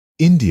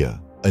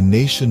India, a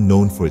nation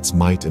known for its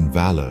might and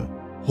valor,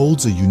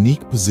 holds a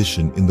unique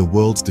position in the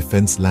world's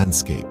defense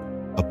landscape.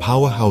 A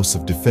powerhouse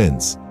of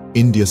defense,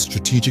 India's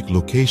strategic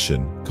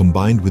location,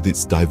 combined with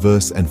its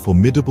diverse and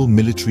formidable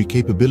military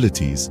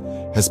capabilities,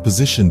 has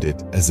positioned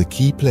it as a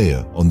key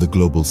player on the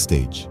global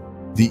stage.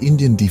 The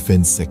Indian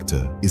defense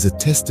sector is a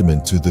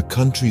testament to the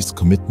country's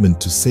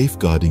commitment to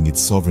safeguarding its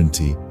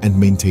sovereignty and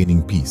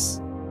maintaining peace.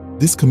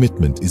 This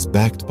commitment is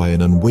backed by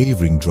an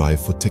unwavering drive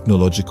for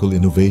technological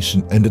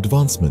innovation and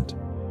advancement.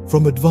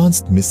 From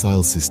advanced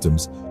missile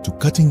systems to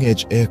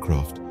cutting-edge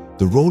aircraft,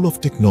 the role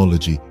of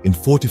technology in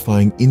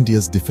fortifying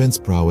India's defense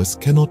prowess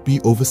cannot be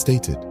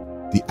overstated.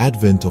 The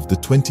advent of the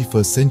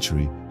 21st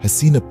century has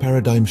seen a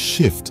paradigm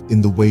shift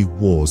in the way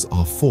wars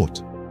are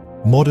fought.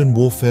 Modern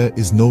warfare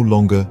is no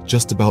longer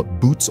just about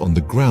boots on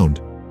the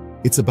ground.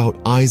 It's about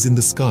eyes in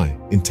the sky,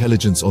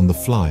 intelligence on the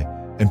fly,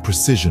 and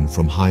precision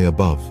from high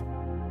above.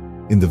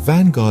 In the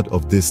vanguard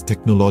of this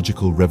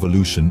technological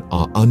revolution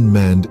are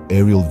unmanned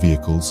aerial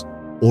vehicles,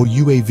 or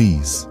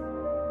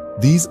UAVs.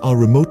 These are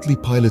remotely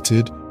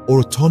piloted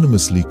or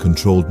autonomously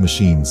controlled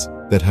machines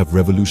that have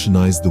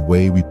revolutionized the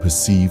way we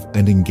perceive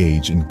and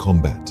engage in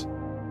combat.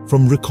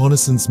 From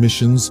reconnaissance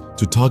missions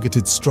to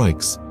targeted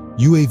strikes,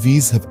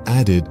 UAVs have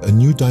added a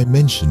new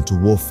dimension to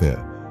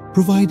warfare,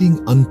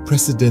 providing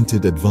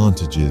unprecedented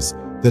advantages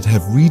that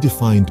have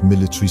redefined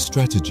military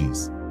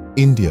strategies.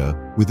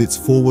 India, with its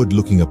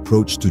forward-looking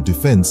approach to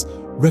defense,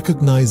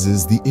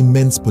 recognizes the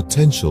immense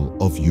potential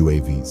of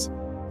UAVs.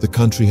 The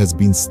country has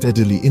been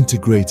steadily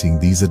integrating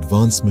these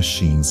advanced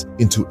machines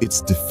into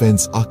its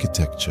defense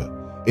architecture,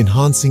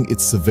 enhancing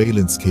its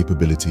surveillance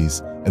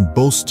capabilities and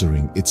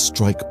bolstering its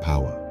strike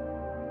power.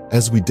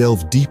 As we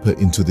delve deeper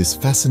into this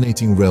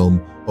fascinating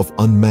realm of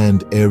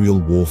unmanned aerial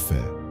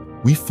warfare,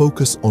 we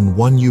focus on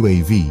one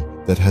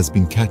UAV that has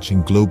been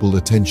catching global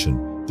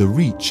attention, the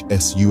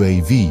Reach-S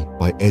UAV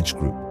by Edge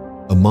Group.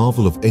 A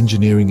marvel of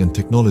engineering and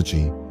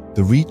technology,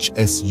 the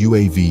Reach-S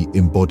UAV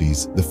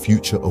embodies the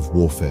future of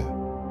warfare.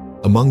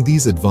 Among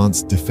these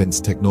advanced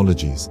defense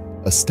technologies,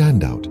 a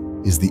standout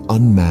is the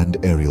unmanned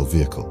aerial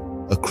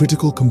vehicle, a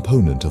critical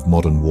component of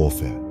modern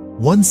warfare.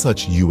 One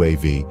such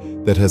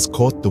UAV that has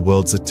caught the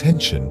world's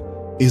attention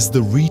is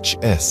the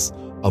Reach-S,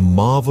 a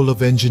marvel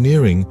of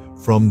engineering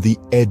from the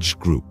Edge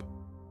Group.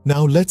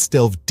 Now let's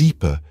delve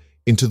deeper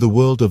into the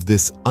world of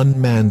this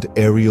unmanned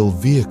aerial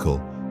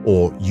vehicle,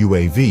 or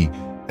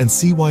UAV, and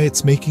see why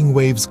it's making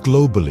waves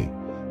globally.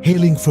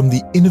 Hailing from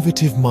the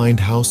innovative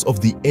mindhouse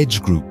of the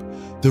Edge Group,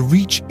 the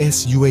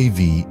Reach-S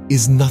UAV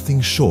is nothing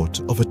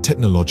short of a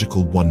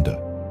technological wonder.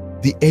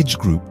 The Edge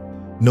Group,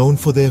 known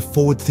for their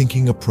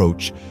forward-thinking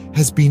approach,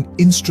 has been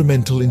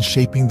instrumental in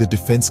shaping the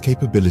defense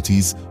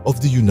capabilities of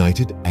the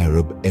United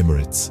Arab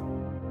Emirates.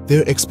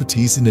 Their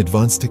expertise in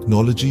advanced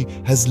technology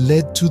has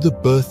led to the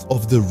birth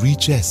of the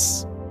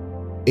Reach-S,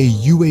 a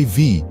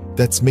UAV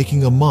that's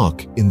making a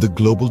mark in the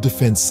global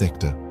defense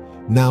sector.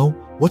 Now,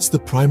 what's the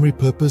primary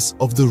purpose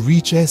of the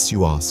Reach-S,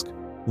 you ask?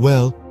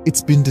 Well,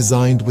 it's been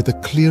designed with a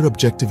clear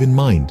objective in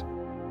mind: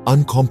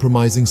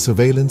 uncompromising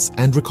surveillance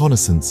and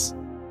reconnaissance.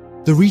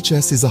 The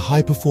Reach-S is a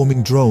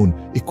high-performing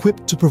drone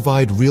equipped to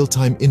provide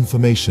real-time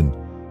information,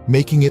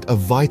 making it a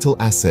vital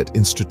asset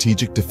in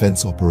strategic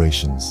defense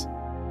operations.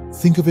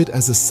 Think of it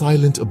as a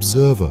silent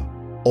observer,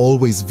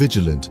 always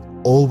vigilant,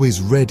 always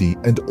ready,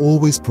 and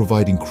always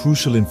providing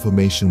crucial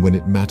information when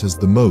it matters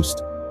the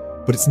most.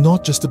 But it's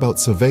not just about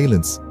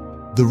surveillance.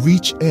 The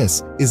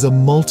Reach-S is a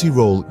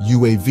multi-role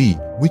UAV,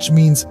 which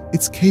means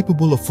it's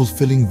capable of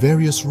fulfilling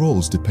various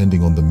roles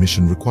depending on the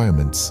mission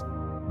requirements.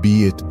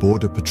 Be it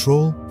border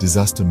patrol,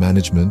 disaster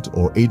management,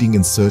 or aiding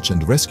in search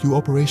and rescue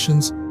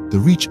operations, the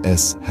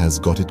Reach-S has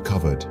got it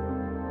covered.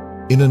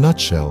 In a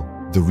nutshell,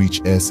 the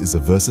Reach-S is a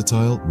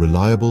versatile,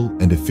 reliable,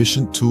 and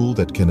efficient tool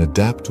that can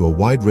adapt to a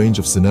wide range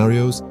of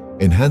scenarios,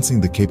 enhancing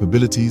the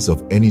capabilities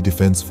of any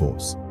defense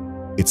force.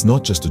 It's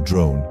not just a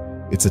drone,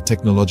 it's a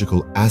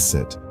technological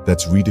asset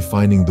that's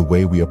redefining the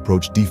way we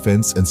approach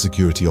defense and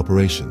security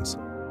operations.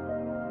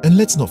 And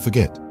let's not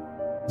forget,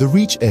 the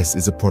Reach-S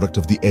is a product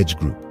of the Edge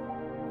Group,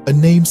 a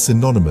name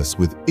synonymous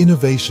with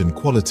innovation,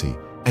 quality,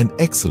 and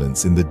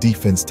excellence in the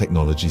defense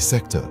technology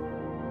sector.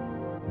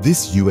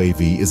 This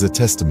UAV is a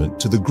testament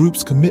to the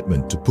group's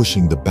commitment to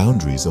pushing the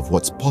boundaries of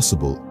what's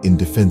possible in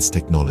defense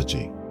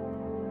technology.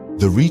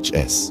 The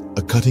Reach-S,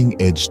 a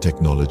cutting-edge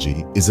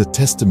technology, is a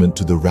testament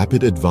to the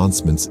rapid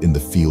advancements in the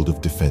field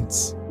of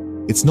defense.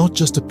 It's not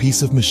just a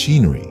piece of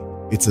machinery,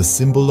 it's a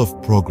symbol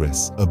of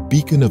progress, a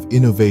beacon of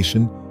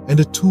innovation, and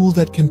a tool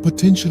that can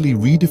potentially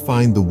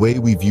redefine the way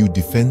we view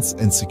defense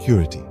and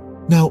security.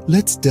 Now,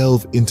 let's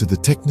delve into the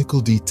technical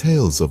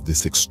details of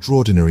this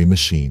extraordinary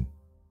machine.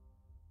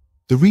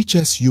 The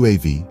Reach-S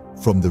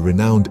UAV, from the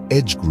renowned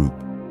Edge Group,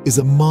 is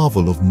a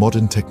marvel of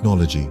modern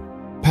technology,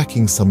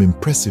 packing some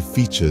impressive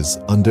features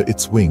under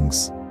its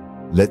wings.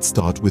 Let's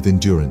start with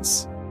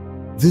endurance.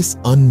 This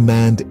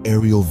unmanned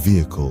aerial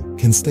vehicle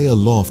can stay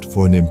aloft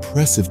for an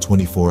impressive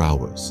 24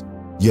 hours.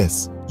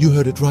 Yes, you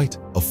heard it right,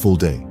 a full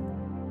day.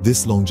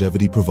 This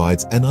longevity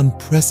provides an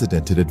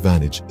unprecedented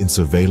advantage in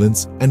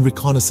surveillance and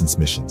reconnaissance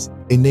missions,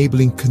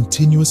 enabling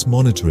continuous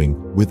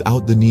monitoring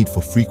without the need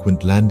for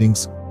frequent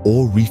landings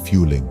or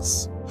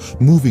refuelings.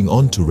 Moving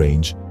on to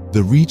range,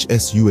 the Reach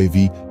S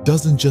UAV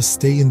doesn't just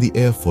stay in the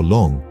air for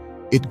long,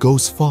 it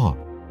goes far.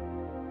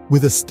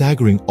 With a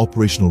staggering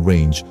operational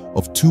range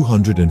of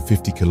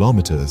 250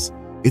 kilometers,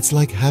 it's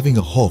like having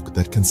a hawk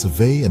that can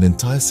survey an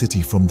entire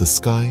city from the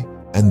sky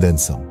and then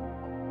some.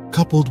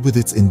 Coupled with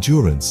its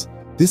endurance,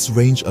 this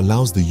range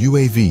allows the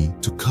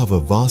UAV to cover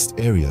vast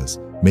areas,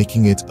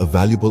 making it a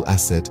valuable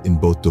asset in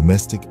both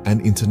domestic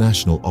and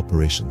international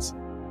operations.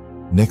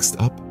 Next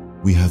up,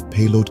 we have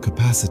payload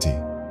capacity.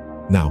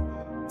 Now,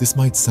 this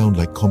might sound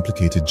like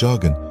complicated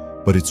jargon,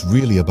 but it's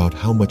really about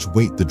how much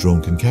weight the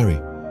drone can carry.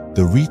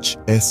 The Reach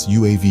S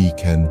UAV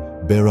can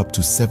bear up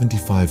to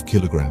 75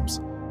 kilograms.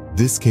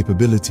 This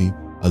capability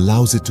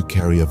allows it to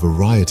carry a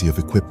variety of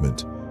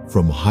equipment,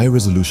 from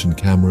high-resolution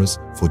cameras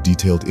for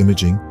detailed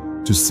imaging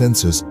to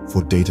sensors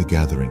for data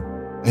gathering,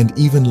 and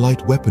even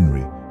light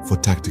weaponry for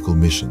tactical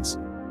missions.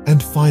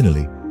 And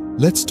finally,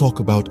 let's talk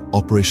about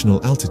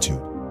operational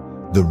altitude.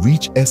 The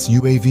Reach S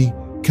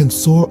UAV can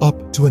soar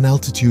up to an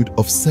altitude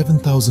of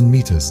 7,000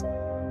 meters.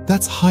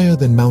 That's higher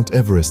than Mount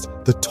Everest,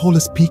 the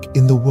tallest peak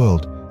in the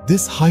world.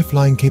 This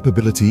high-flying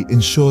capability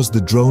ensures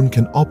the drone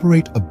can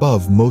operate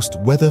above most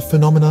weather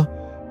phenomena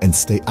and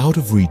stay out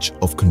of reach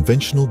of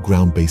conventional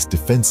ground-based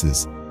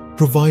defenses,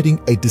 providing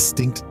a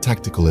distinct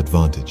tactical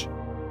advantage.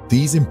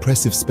 These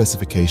impressive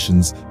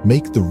specifications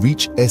make the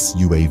Reach S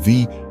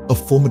UAV a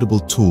formidable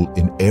tool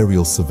in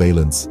aerial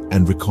surveillance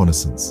and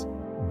reconnaissance.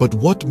 But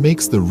what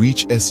makes the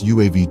Reach S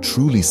UAV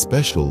truly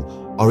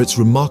special are its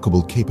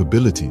remarkable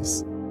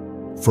capabilities.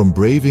 From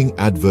braving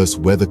adverse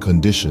weather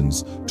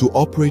conditions to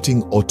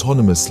operating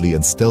autonomously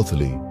and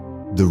stealthily,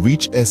 the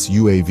Reach S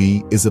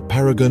UAV is a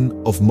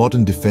paragon of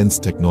modern defense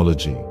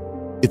technology.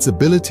 Its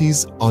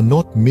abilities are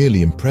not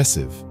merely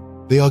impressive,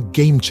 they are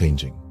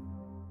game-changing.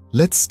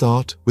 Let's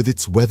start with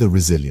its weather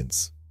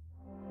resilience.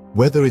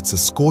 Whether it's a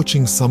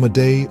scorching summer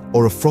day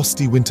or a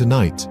frosty winter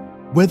night,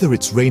 whether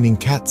it's raining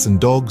cats and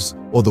dogs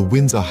or the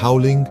winds are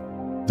howling,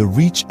 the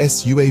Reach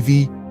S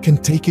UAV can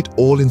take it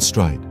all in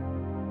stride.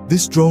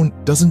 This drone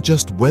doesn't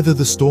just weather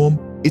the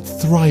storm, it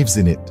thrives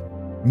in it,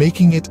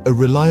 making it a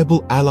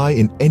reliable ally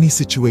in any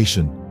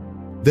situation.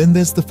 Then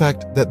there's the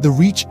fact that the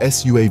Reach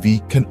S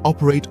UAV can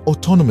operate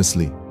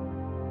autonomously.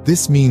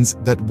 This means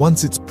that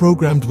once it's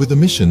programmed with a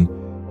mission,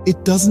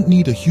 it doesn't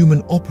need a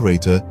human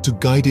operator to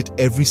guide it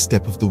every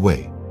step of the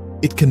way.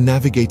 It can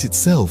navigate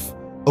itself,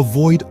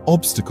 avoid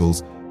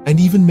obstacles, and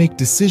even make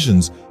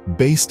decisions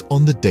based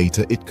on the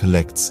data it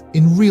collects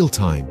in real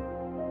time.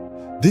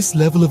 This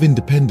level of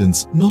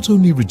independence not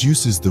only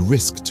reduces the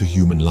risk to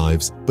human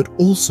lives, but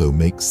also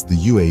makes the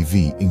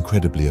UAV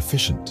incredibly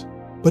efficient.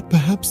 But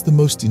perhaps the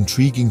most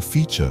intriguing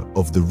feature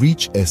of the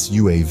Reach S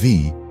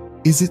UAV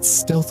is its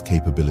stealth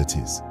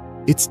capabilities.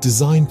 It's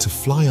designed to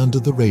fly under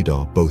the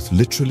radar both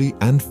literally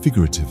and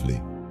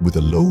figuratively. With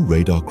a low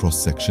radar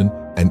cross-section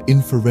and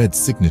infrared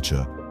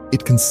signature,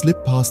 it can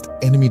slip past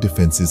enemy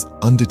defenses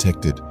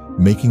undetected,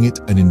 making it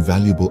an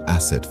invaluable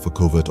asset for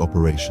covert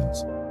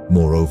operations.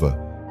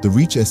 Moreover, the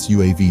Reach S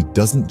UAV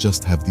doesn't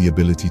just have the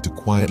ability to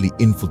quietly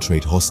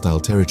infiltrate hostile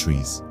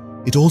territories.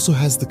 It also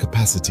has the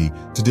capacity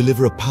to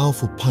deliver a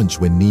powerful punch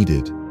when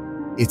needed.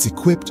 It's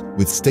equipped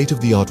with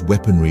state-of-the-art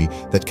weaponry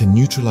that can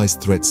neutralize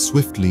threats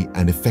swiftly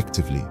and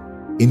effectively.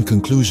 In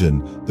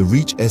conclusion, the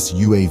Reach S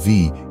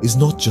UAV is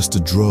not just a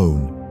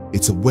drone,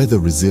 it's a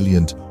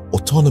weather-resilient,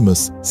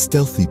 autonomous,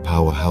 stealthy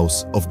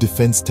powerhouse of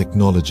defense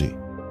technology.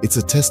 It's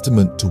a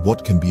testament to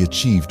what can be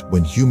achieved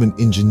when human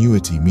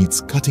ingenuity meets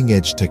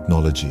cutting-edge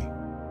technology.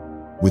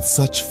 With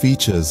such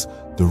features,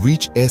 the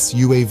Reach S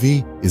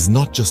UAV is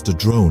not just a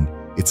drone,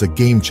 it's a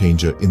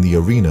game-changer in the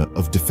arena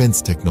of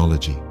defense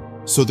technology.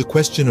 So the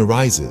question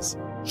arises,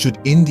 should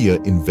India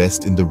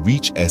invest in the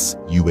Reach S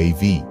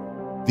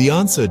UAV? The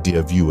answer,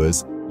 dear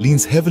viewers,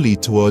 leans heavily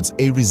towards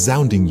a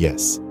resounding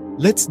yes.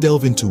 Let's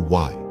delve into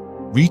why.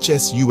 Reach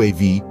S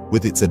UAV,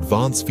 with its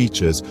advanced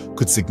features,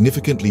 could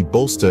significantly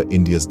bolster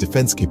India's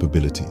defense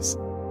capabilities.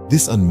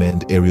 This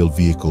unmanned aerial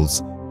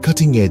vehicle's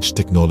cutting-edge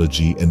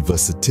technology and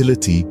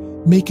versatility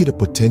make it a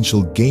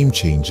potential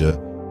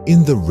game-changer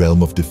in the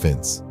realm of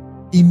defense.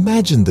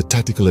 Imagine the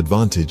tactical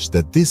advantage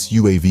that this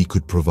UAV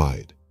could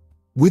provide.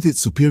 With its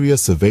superior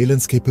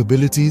surveillance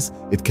capabilities,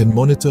 it can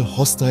monitor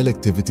hostile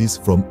activities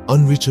from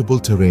unreachable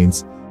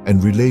terrains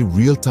and relay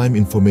real-time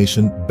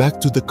information back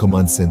to the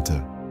command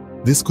center.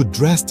 This could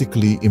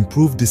drastically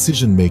improve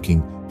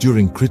decision-making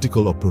during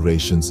critical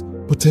operations,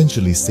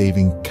 potentially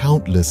saving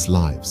countless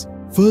lives.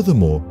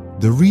 Furthermore,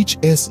 the Reach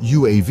S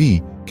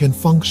UAV can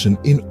function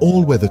in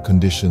all weather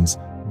conditions,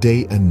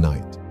 day and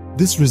night.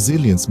 This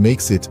resilience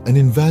makes it an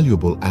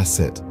invaluable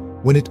asset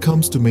when it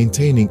comes to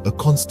maintaining a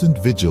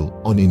constant vigil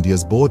on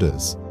India's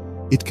borders.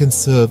 It can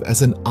serve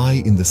as an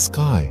eye in the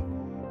sky,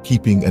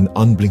 keeping an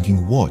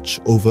unblinking watch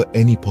over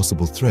any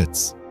possible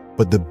threats.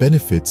 But the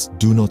benefits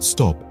do not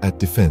stop at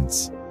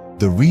defense.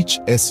 The Reach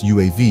S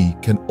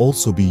UAV can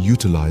also be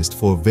utilized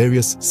for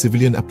various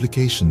civilian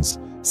applications,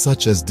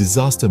 such as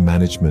disaster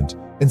management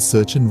and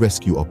search and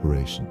rescue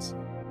operations.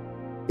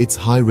 Its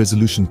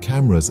high-resolution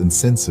cameras and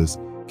sensors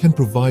can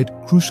provide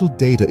crucial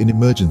data in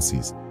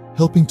emergencies,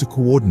 helping to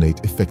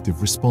coordinate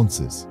effective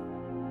responses.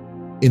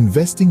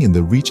 Investing in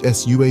the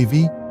Reach-S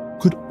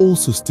UAV could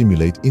also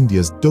stimulate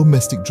India's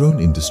domestic drone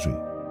industry.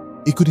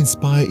 It could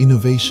inspire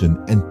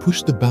innovation and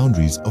push the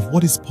boundaries of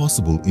what is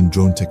possible in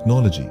drone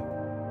technology.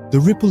 The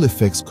ripple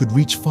effects could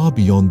reach far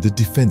beyond the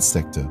defense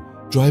sector,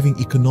 driving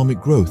economic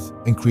growth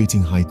and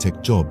creating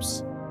high-tech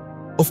jobs.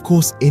 Of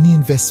course, any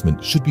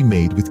investment should be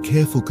made with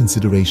careful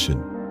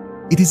consideration.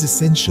 It is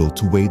essential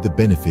to weigh the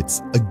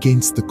benefits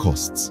against the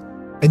costs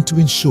and to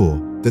ensure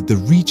that the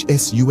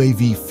Reach-S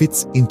UAV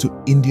fits into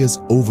India's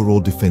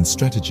overall defense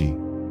strategy.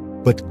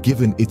 But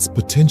given its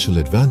potential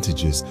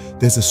advantages,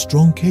 there's a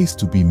strong case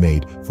to be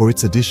made for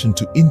its addition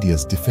to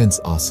India's defense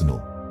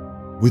arsenal.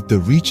 With the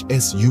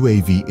Reach-S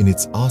UAV in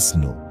its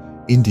arsenal,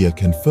 India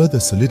can further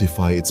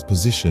solidify its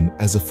position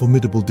as a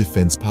formidable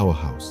defense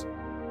powerhouse.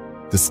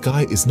 The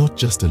sky is not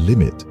just a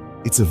limit,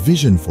 it's a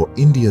vision for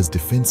India's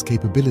defense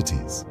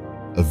capabilities,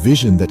 a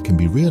vision that can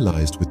be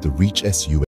realized with the Reach-S UAV.